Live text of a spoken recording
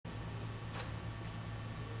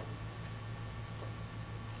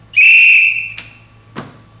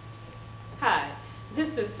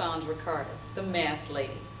This is Sandra Carter, the Math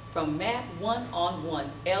Lady, from Math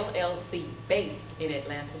One-on-One LLC, based in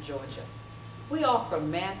Atlanta, Georgia. We offer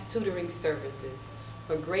math tutoring services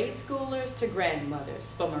for grade schoolers to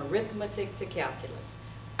grandmothers, from arithmetic to calculus.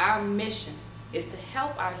 Our mission is to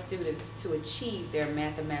help our students to achieve their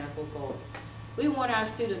mathematical goals. We want our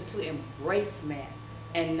students to embrace math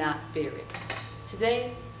and not fear it.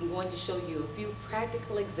 Today, I'm going to show you a few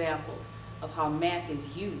practical examples of how math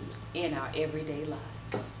is used in our everyday lives.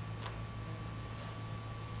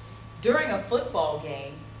 During a football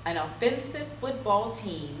game, an offensive football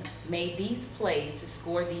team made these plays to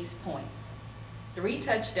score these points: 3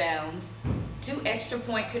 touchdowns, 2 extra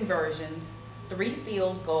point conversions, 3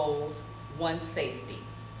 field goals, 1 safety.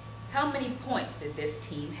 How many points did this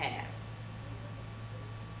team have?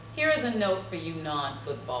 Here is a note for you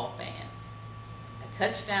non-football fans. A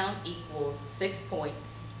touchdown equals 6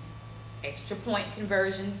 points. Extra point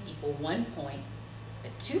conversions equal 1 point. A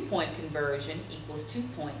 2-point conversion equals 2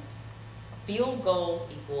 points. A field goal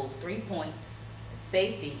equals 3 points. A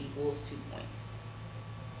safety equals 2 points.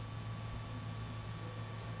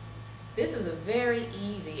 This is a very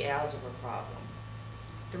easy algebra problem.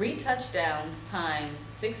 3 touchdowns times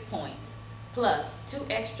 6 points plus 2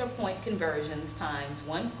 extra point conversions times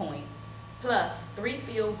 1 point plus 3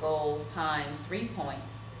 field goals times 3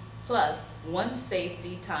 points plus 1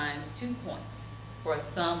 safety times 2 points for a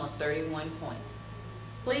sum of 31 points.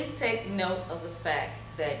 Please take note of the fact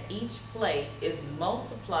that each play is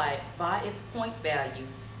multiplied by its point value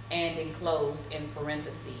and enclosed in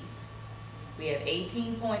parentheses. We have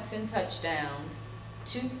 18 points in touchdowns,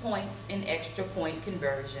 2 points in extra point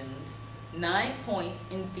conversions, 9 points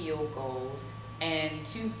in field goals, and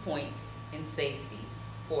 2 points in safeties,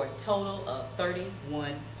 for a total of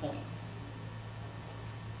 31 points.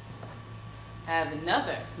 I have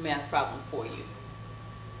another math problem for you.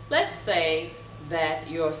 Let's say that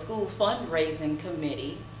your school fundraising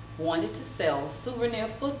committee wanted to sell souvenir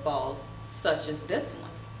footballs such as this one.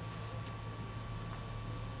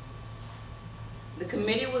 The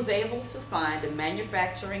committee was able to find a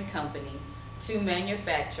manufacturing company to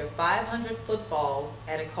manufacture 500 footballs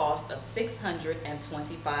at a cost of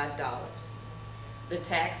 $625. The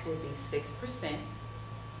tax would be 6%.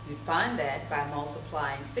 You'd find that by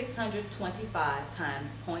multiplying 625 times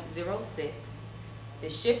 0.06. The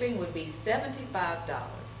shipping would be $75.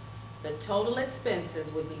 The total expenses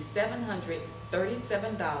would be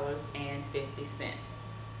 $737.50.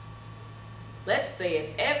 Let's say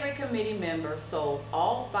if every committee member sold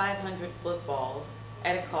all 500 footballs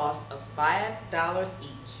at a cost of $5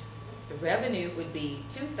 each, the revenue would be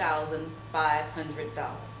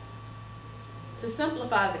 $2,500. To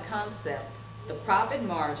simplify the concept, the profit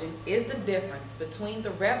margin is the difference between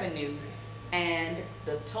the revenue and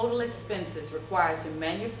the total expenses required to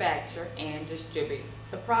manufacture and distribute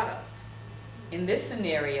the product. In this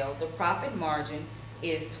scenario, the profit margin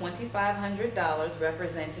is $2,500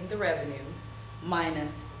 representing the revenue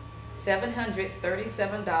minus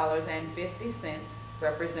 $737.50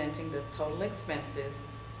 representing the total expenses,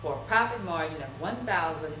 for a profit margin of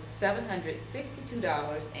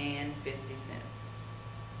 $1,762.50.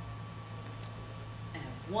 I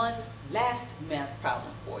have one last math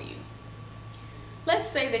problem for you.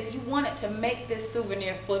 Let's say that you wanted to make this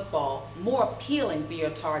souvenir football more appealing for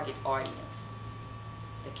your target audience.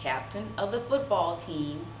 The captain of the football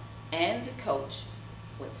team and the coach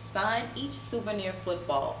would sign each souvenir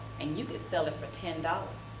football and you could sell it for $10.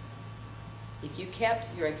 If you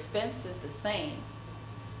kept your expenses the same,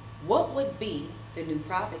 what would be the new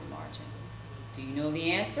profit margin? Do you know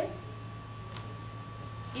the answer?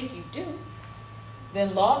 If you do,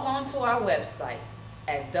 then log on to our website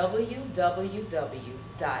at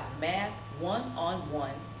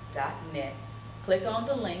www.math1on1.net. Click on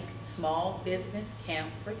the link Small Business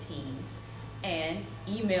Camp for Teens and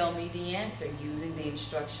email me the answer using the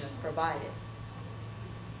instructions provided.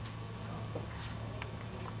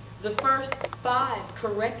 The first 5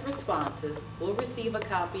 correct responses will receive a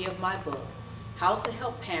copy of my book, How to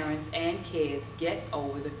Help Parents and Kids Get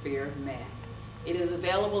Over the Fear of Math. It is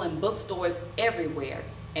available in bookstores everywhere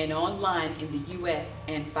and online in the U.S.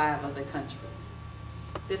 and 5 other countries.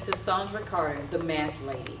 This is Sandra Carter, the Math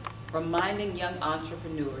Lady, reminding young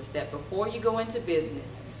entrepreneurs that before you go into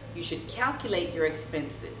business, you should calculate your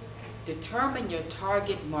expenses, determine your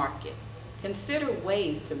target market, consider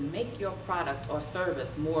ways to make your product or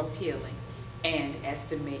service more appealing, and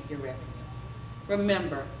estimate your revenue.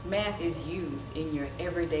 Remember, math is used in your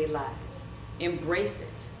everyday lives. Embrace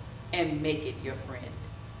it and make it your friend.